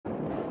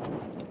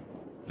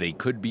They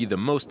could be the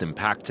most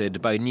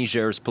impacted by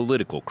Niger's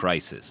political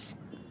crisis.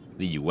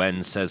 The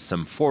UN says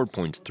some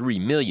 4.3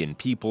 million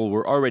people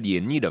were already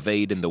in need of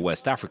aid in the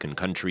West African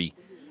country,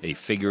 a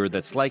figure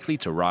that's likely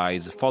to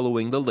rise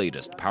following the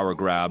latest power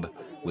grab,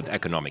 with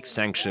economic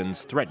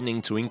sanctions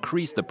threatening to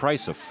increase the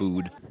price of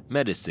food,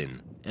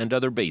 medicine, and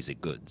other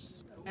basic goods.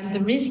 And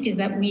the risk is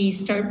that we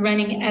start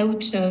running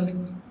out of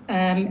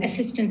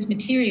assistance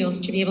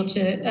materials to be able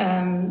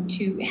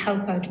to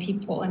help out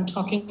people. I'm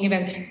talking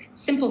about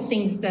simple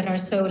things that are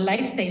so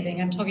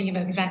life-saving. I'm talking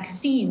about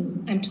vaccines.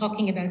 I'm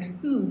talking about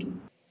food.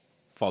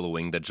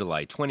 Following the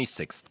July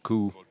 26th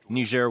coup,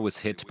 Niger was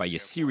hit by a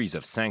series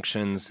of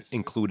sanctions,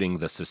 including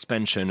the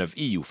suspension of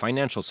EU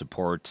financial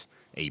support,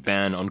 a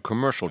ban on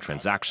commercial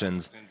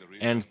transactions,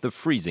 and the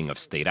freezing of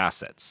state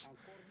assets.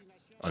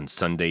 On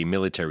Sunday,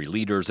 military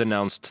leaders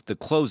announced the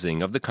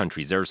closing of the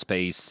country's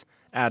airspace,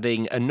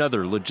 adding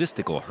another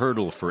logistical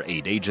hurdle for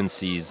aid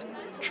agencies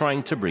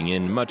trying to bring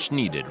in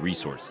much-needed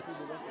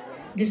resources.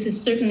 This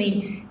has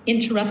certainly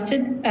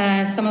interrupted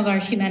some of our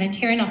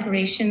humanitarian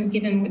operations,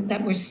 given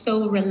that we're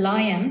so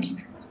reliant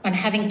on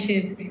having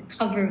to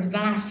cover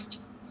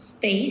vast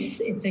space.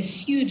 It's a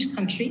huge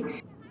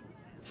country.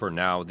 For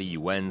now, the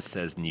UN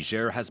says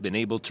Niger has been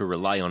able to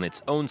rely on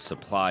its own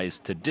supplies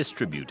to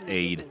distribute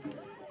aid.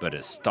 But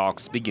as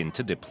stocks begin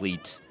to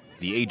deplete,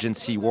 the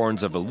agency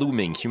warns of a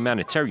looming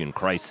humanitarian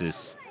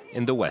crisis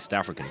in the West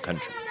African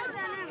country.